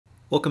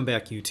Welcome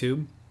back,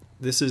 YouTube.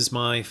 This is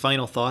my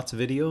final thoughts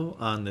video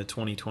on the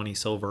 2020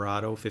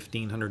 Silverado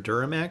 1500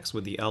 Duramax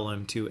with the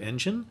LM2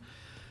 engine.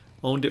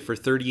 Owned it for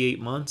 38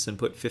 months and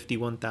put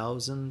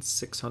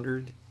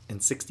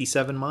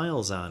 51,667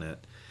 miles on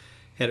it.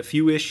 Had a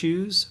few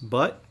issues,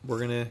 but we're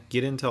going to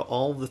get into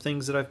all the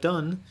things that I've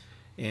done.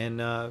 And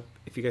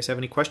if you guys have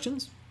any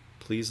questions,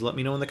 please let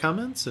me know in the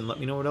comments and let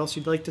me know what else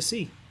you'd like to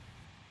see.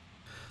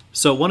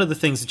 So one of the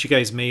things that you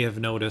guys may have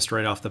noticed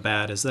right off the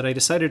bat is that I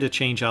decided to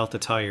change out the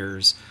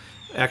tires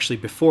actually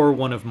before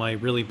one of my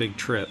really big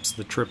trips,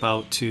 the trip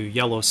out to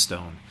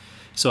Yellowstone.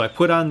 So I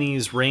put on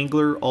these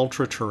Wrangler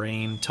Ultra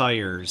Terrain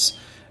tires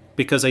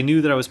because I knew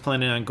that I was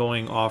planning on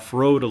going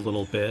off-road a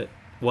little bit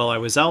while I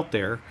was out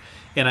there,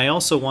 and I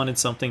also wanted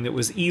something that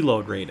was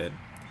E-load rated.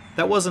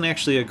 That wasn't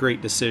actually a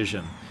great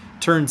decision.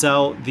 Turns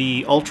out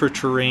the Ultra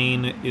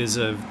Terrain is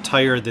a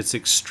tire that's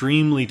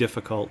extremely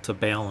difficult to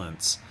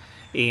balance,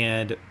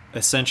 and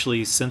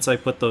essentially since I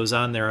put those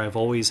on there, I've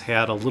always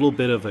had a little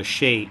bit of a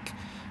shake,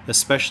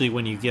 especially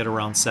when you get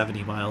around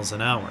 70 miles an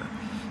hour.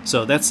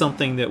 So that's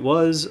something that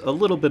was a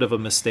little bit of a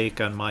mistake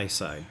on my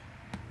side.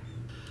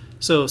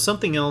 So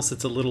something else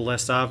that's a little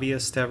less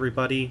obvious to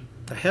everybody,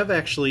 I have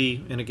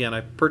actually, and again,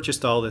 I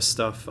purchased all this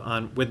stuff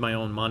with my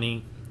own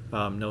money,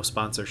 no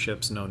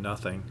sponsorships, no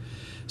nothing.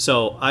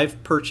 So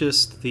I've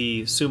purchased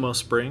the Sumo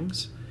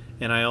springs,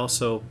 and I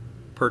also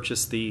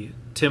purchased the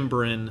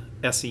Timbren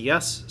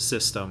SES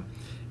system.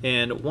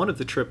 And one of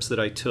the trips that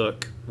I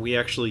took, we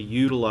actually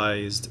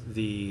utilized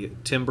the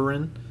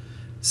Timbren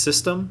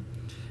system,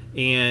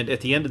 and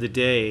at the end of the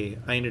day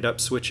I ended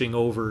up switching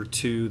over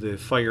to the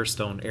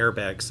Firestone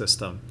airbag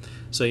system.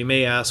 So you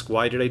may ask,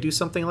 why did I do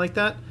something like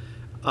that?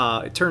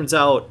 It turns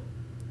out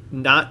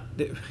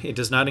it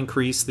does not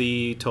increase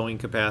the towing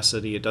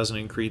capacity, it doesn't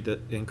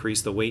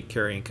increase the weight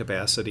carrying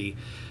capacity.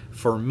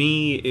 For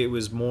me, it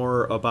was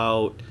more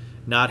about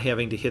not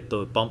having to hit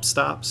the bump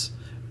stops.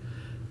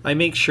 I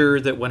make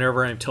sure that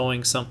whenever I'm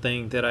towing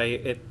something that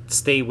it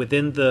stay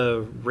within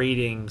the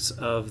ratings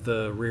of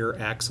the rear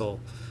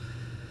axle.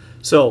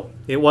 So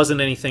it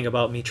wasn't anything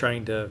about me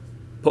trying to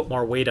put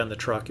more weight on the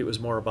truck, it was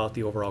more about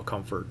the overall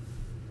comfort.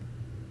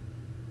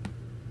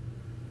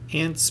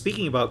 And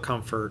speaking about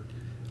comfort,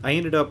 I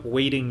ended up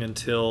waiting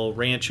until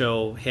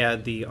Rancho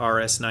had the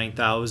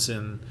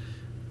RS9000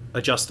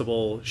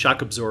 adjustable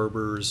shock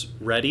absorbers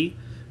ready,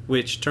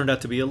 which turned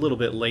out to be a little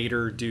bit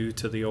later due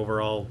to the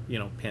overall,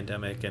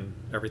 pandemic and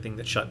everything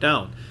that shut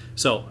down.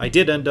 So I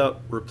did end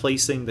up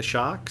replacing the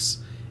shocks,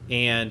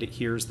 and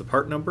here's the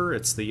part number.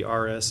 It's the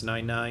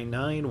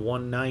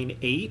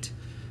RS999198,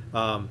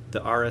 the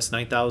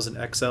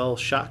RS9000XL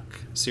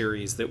shock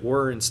series that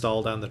were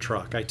installed on the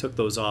truck. I took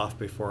those off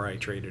before I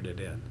traded it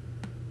in.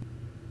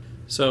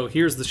 So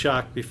here's the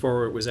shock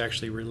before it was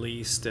actually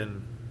released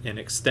and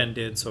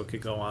extended so it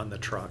could go on the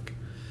truck.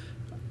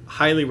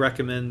 Highly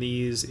recommend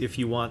these if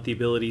you want the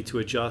ability to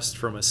adjust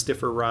from a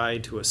stiffer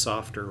ride to a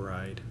softer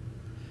ride.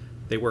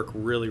 They work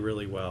really,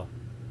 really well.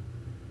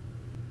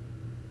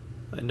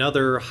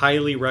 Another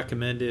highly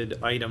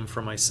recommended item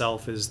for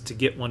myself is to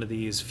get one of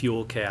these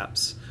fuel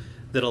caps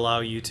that allow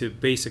you to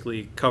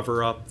basically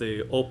cover up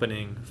the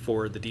opening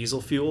for the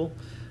diesel fuel,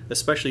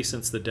 especially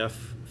since the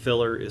DEF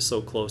filler is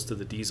so close to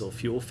the diesel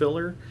fuel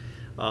filler.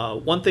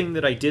 One thing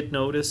that I did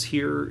notice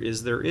here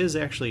is there is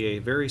actually a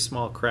very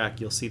small crack.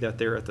 You'll see that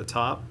there at the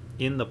top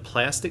in the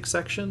plastic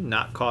section,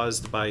 not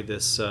caused by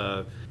this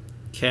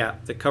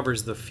cap that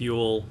covers the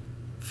fuel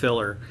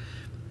filler.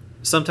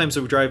 Sometimes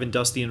we drive in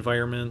dusty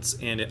environments,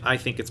 and I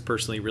think it's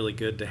personally really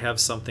good to have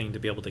something to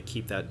be able to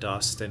keep that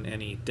dust and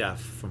any DEF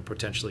from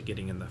potentially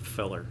getting in the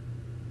filler.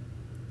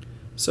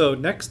 So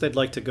next I'd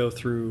like to go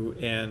through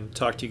and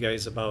talk to you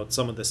guys about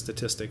some of the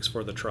statistics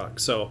for the truck.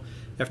 So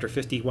after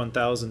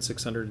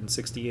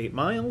 51,668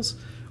 miles,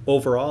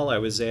 overall I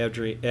was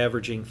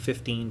averaging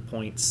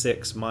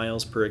 15.6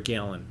 miles per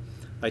gallon.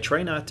 I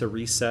try not to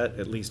reset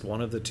at least one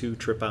of the two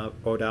trip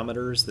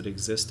odometers that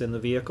exist in the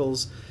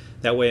vehicles.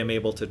 That way I'm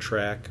able to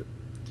track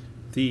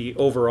the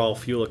overall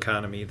fuel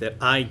economy that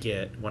I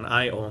get when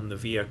I own the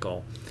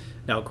vehicle.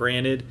 Now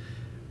granted,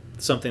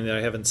 something that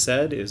I haven't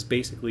said is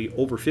basically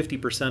over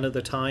 50% of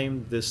the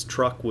time this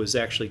truck was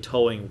actually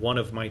towing one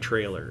of my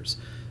trailers.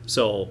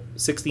 So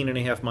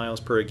 16.5 miles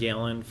per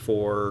gallon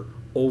for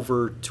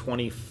over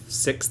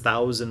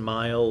 26,000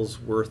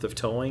 miles worth of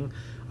towing,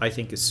 I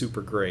think is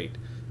super great.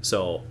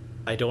 So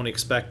I don't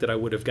expect that I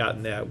would have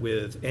gotten that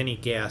with any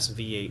gas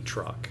V8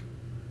 truck.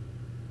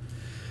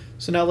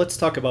 So now let's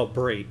talk about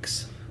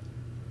brakes.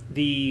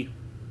 The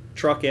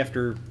truck,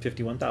 after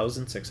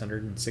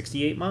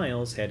 51,668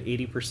 miles, had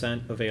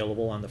 80%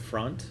 available on the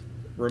front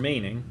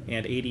remaining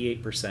and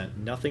 88%.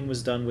 Nothing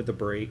was done with the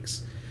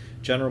brakes.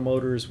 General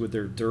Motors with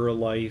their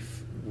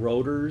Duralife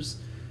rotors,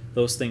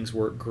 those things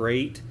work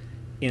great.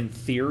 In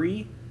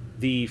theory,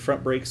 the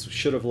front brakes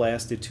should have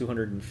lasted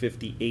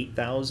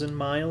 258,000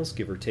 miles,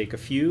 give or take a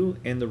few,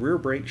 and the rear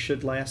brakes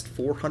should last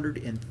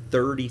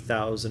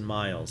 430,000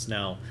 miles.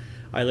 Now,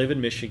 I live in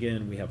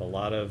Michigan. We have a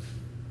lot of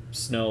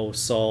snow,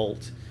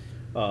 salt,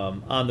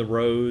 on the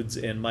roads,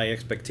 and my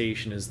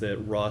expectation is that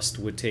rust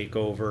would take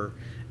over,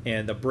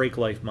 and the brake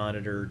life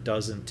monitor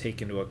doesn't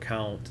take into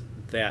account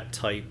that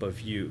type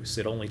of use.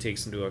 It only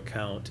takes into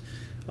account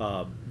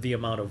the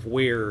amount of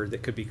wear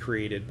that could be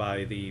created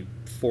by the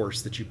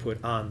force that you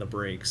put on the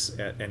brakes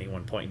at any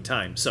one point in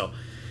time. So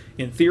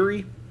in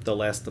theory, they'll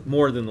last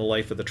more than the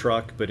life of the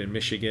truck, but in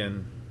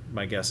Michigan,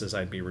 my guess is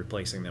I'd be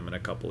replacing them in a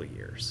couple of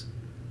years.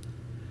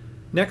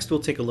 Next, we'll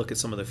take a look at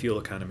some of the fuel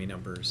economy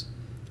numbers.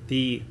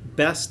 The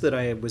best that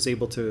I was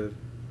able to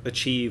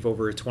achieve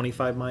over a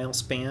 25-mile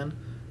span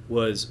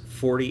was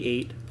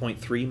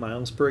 48.3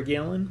 miles per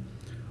gallon.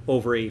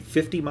 Over a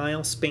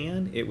 50-mile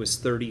span, it was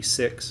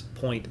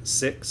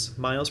 36.6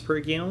 miles per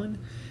gallon.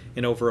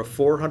 And over a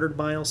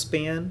 400-mile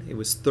span, it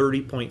was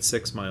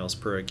 30.6 miles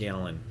per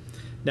gallon.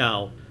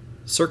 Now,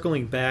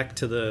 circling back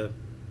to the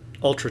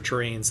Ultra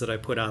Terrains that I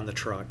put on the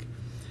truck,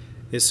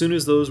 as soon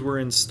as those were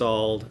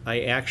installed,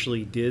 I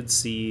actually did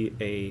see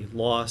a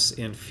loss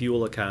in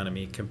fuel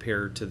economy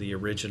compared to the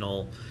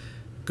original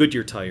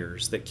Goodyear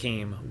tires that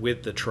came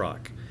with the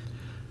truck.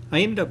 I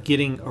ended up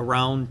getting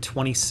around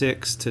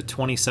 26 to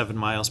 27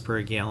 miles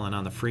per gallon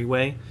on the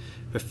freeway.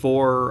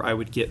 Before, I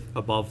would get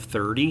above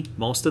 30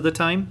 most of the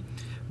time,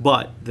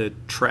 but the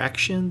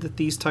traction that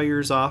these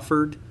tires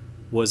offered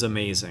was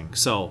amazing.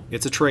 So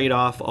it's a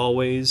trade-off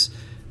always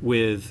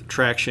with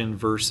traction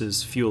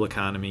versus fuel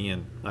economy,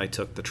 and I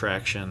took the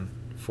traction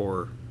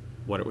for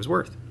what it was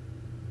worth.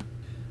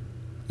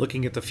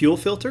 Looking at the fuel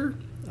filter,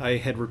 I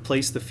had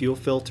replaced the fuel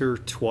filter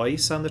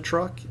twice on the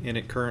truck, and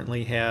it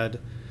currently had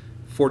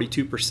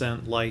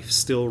 42% life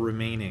still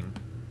remaining.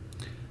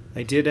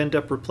 I did end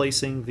up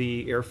replacing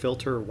the air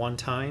filter one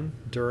time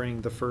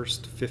during the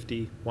first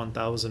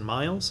 51,000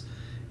 miles,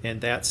 and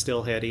that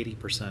still had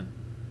 80%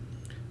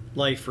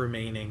 life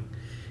remaining.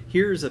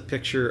 Here's a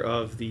picture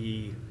of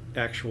the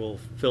actual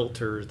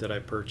filter that I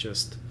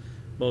purchased.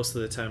 Most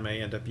of the time I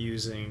end up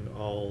using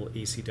all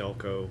AC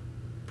Delco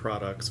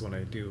products when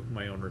I do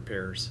my own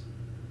repairs.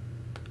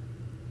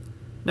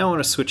 Now I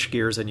want to switch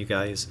gears on you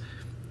guys.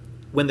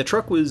 When the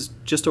truck was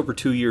just over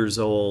 2 years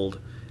old,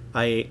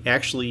 I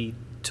actually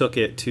took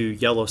it to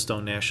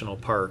Yellowstone National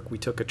Park. We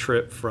took a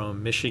trip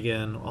from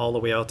Michigan all the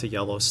way out to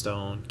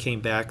Yellowstone, came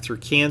back through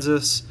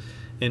Kansas,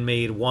 and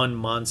made one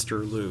monster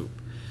loop.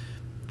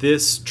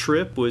 This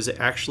trip was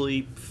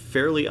actually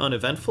fairly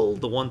uneventful.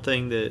 The one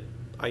thing that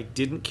I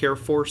didn't care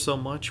for so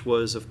much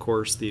was, of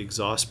course, the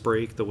exhaust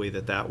brake, the way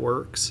that that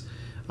works.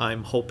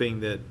 I'm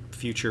hoping that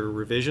future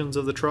revisions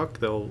of the truck,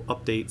 they'll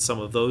update some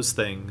of those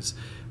things.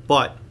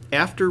 But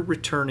after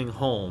returning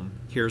home,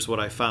 here's what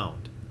I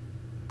found.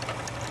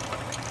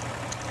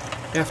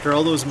 After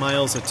all those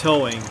miles of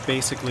towing,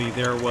 basically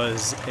there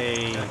was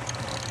a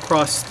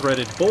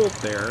cross-threaded bolt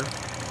there.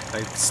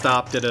 I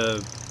stopped at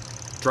a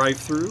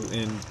drive-through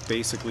and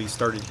basically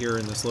started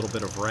hearing this little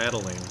bit of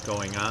rattling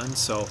going on,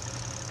 so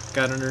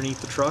got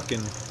underneath the truck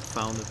and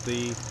found that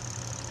the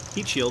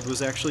heat shield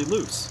was actually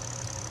loose.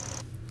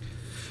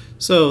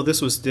 So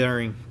this was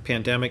during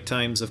pandemic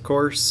times, of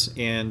course,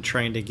 and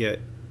trying to get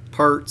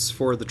parts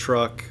for the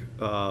truck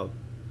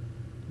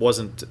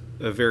wasn't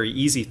a very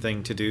easy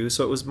thing to do,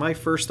 so it was my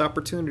first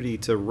opportunity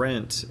to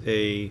rent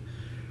a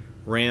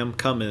Ram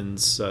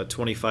Cummins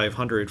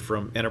 2500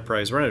 from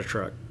Enterprise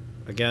Rent-A-Truck.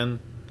 Again,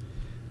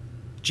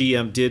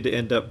 GM did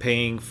end up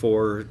paying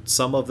for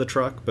some of the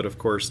truck, but of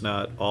course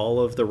not all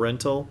of the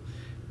rental.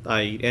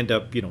 I end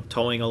up,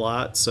 towing a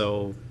lot,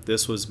 so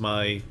this was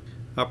my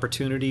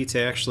opportunity to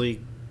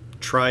actually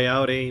try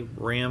out a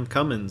Ram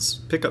Cummins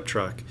pickup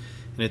truck.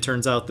 And it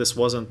turns out this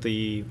wasn't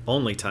the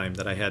only time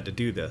that I had to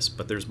do this,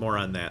 but there's more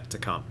on that to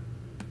come.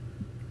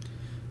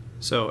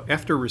 So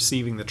after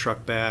receiving the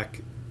truck back,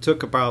 it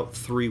took about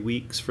 3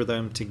 weeks for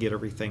them to get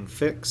everything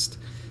fixed.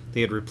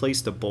 They had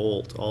replaced a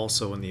bolt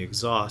also in the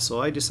exhaust, so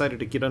I decided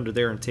to get under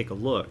there and take a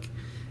look.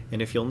 And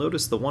if you'll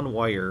notice the one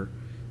wire,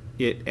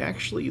 it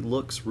actually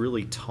looks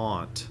really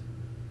taut.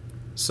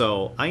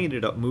 So I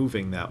ended up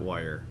moving that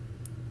wire.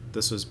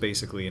 This was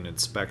basically an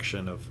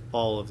inspection of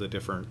all of the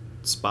different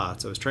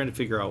spots. I was trying to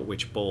figure out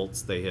which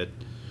bolts they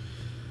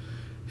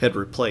had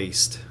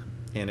replaced,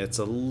 and it's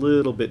a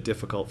little bit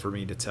difficult for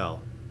me to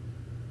tell.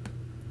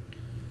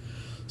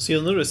 So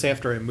you'll notice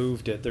after I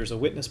moved it, there's a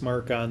witness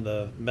mark on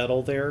the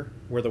metal there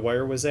where the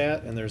wire was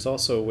at, and there's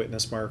also a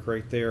witness mark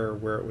right there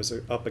where it was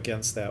up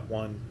against that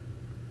one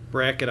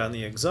bracket on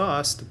the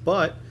exhaust,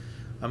 but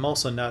I'm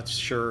also not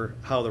sure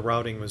how the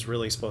routing was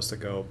really supposed to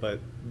go, but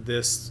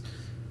this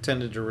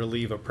tended to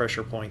relieve a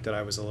pressure point that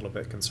I was a little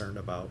bit concerned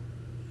about.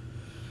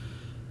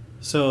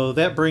 So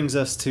that brings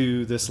us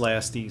to this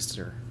last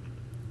Easter.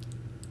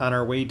 On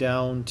our way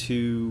down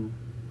to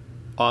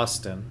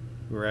Austin,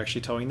 we were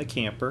actually towing the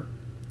camper,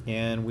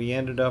 and we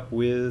ended up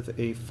with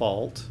a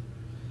fault,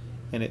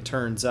 and it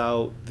turns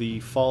out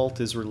the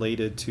fault is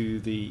related to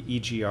the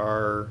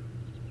EGR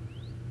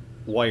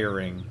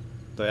wiring,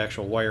 the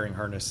actual wiring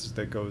harness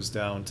that goes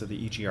down to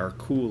the EGR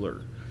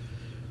cooler.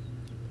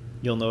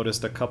 You'll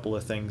notice a couple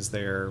of things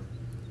there.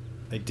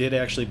 I did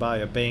actually buy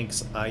a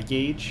Banks eye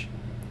gauge.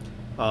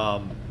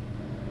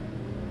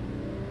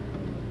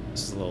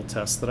 This is a little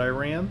test that I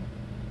ran.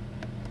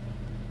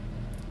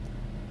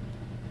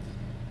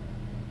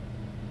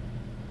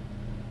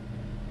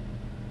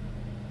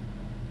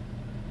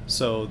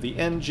 So the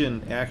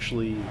engine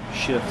actually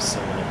shifts a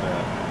little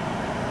bit.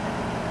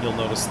 You'll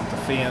notice that the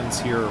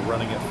fans here are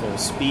running at full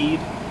speed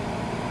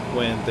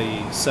when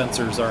the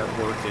sensors aren't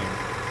working.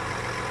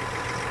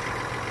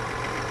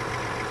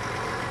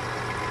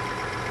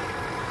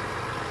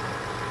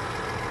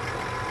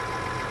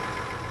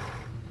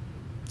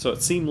 So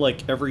it seemed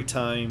like every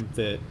time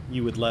that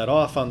you would let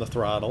off on the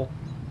throttle,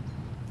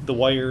 the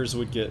wires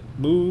would get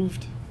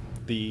moved,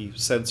 the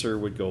sensor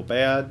would go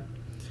bad.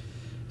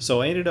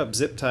 So I ended up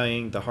zip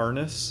tying the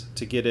harness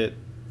to get it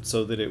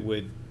so that it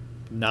would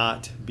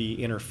not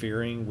be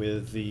interfering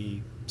with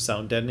the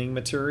sound deadening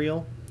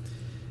material,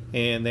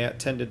 and that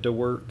tended to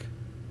work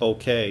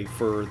okay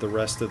for the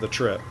rest of the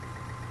trip.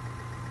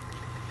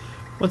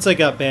 Once I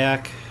got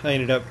back, I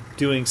ended up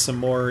doing some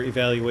more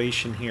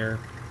evaluation here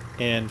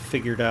and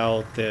figured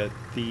out that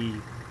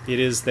it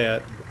is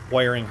that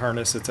wiring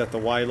harness. It's at the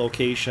Y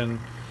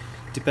location.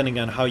 Depending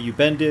on how you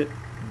bend it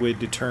would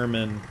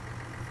determine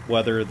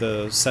whether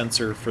the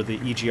sensor for the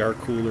EGR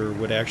cooler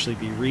would actually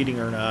be reading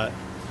or not.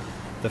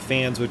 The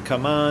fans would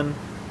come on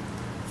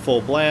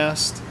full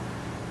blast.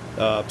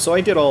 So I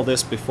did all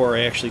this before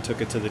I actually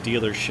took it to the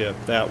dealership.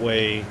 That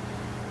way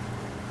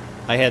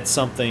I had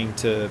something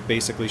to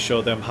basically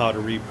show them how to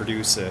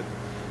reproduce it.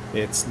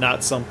 It's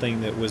not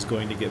something that was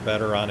going to get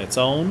better on its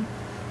own,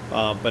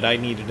 but I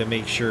needed to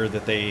make sure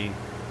that they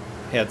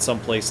had some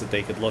place that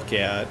they could look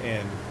at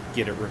and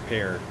get it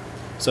repaired.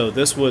 So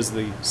this was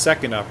the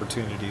second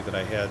opportunity that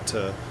I had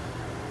to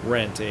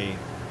rent a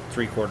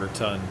 3/4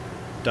 ton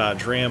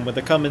Dodge Ram with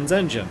a Cummins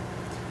engine.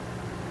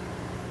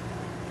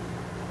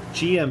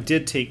 GM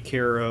did take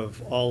care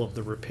of all of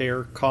the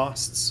repair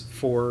costs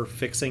for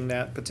fixing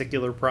that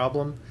particular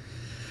problem,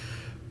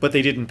 but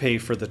they didn't pay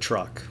for the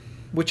truck,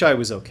 which I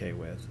was okay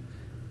with.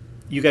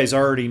 You guys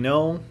already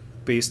know,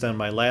 based on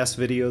my last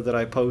video that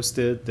I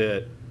posted,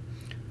 that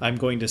I'm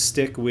going to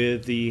stick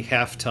with the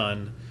 1/2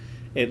 ton,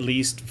 at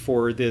least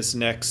for this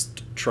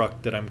next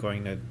truck that I'm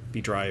going to be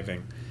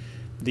driving.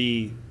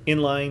 The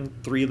inline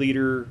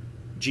 3-liter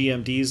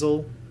GM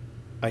diesel,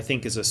 I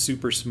think, is a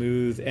super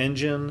smooth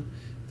engine.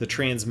 The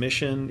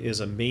transmission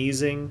is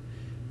amazing.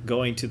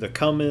 Going to the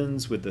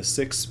Cummins with the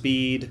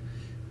 6-speed,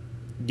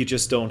 you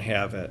just don't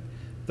have it.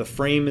 The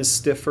frame is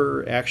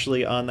stiffer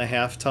actually on the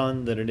 1/2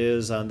 ton than it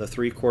is on the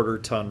 3/4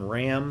 ton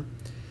Ram.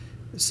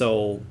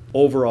 So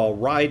overall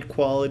ride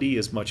quality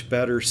is much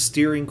better.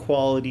 Steering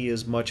quality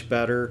is much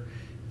better.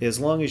 As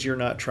long as you're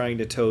not trying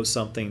to tow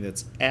something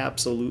that's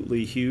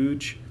absolutely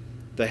huge,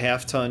 the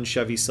 1/2 ton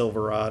Chevy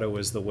Silverado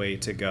is the way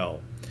to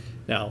go.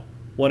 Now,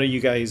 one of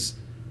you guys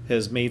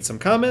has made some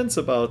comments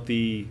about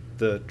the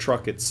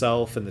truck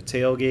itself and the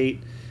tailgate.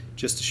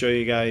 Just to show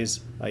you guys,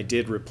 I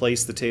did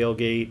replace the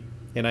tailgate,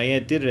 and I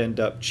did end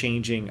up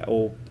changing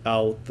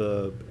out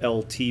the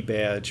LT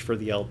badge for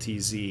the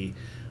LTZ.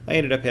 I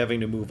ended up having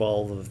to move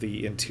all of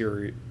the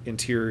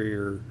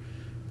interior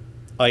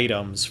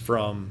items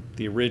from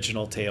the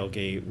original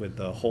tailgate with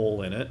the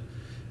hole in it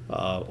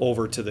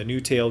over to the new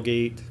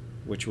tailgate,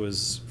 which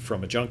was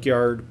from a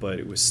junkyard, but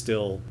it was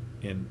still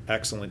in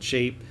excellent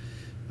shape.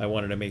 I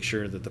wanted to make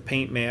sure that the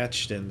paint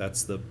matched, and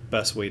that's the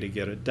best way to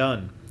get it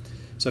done.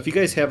 So if you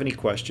guys have any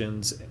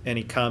questions,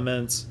 any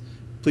comments,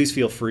 please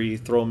feel free,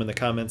 throw them in the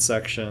comments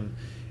section.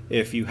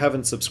 If you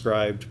haven't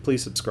subscribed,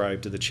 please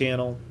subscribe to the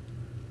channel.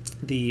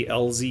 The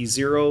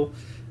LZ0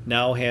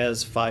 now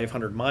has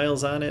 500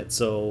 miles on it,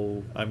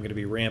 so I'm going to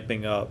be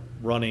ramping up,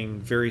 running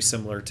very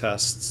similar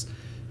tests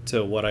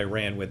to what I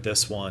ran with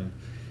this one.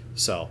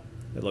 So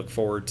I look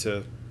forward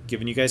to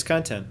giving you guys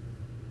content.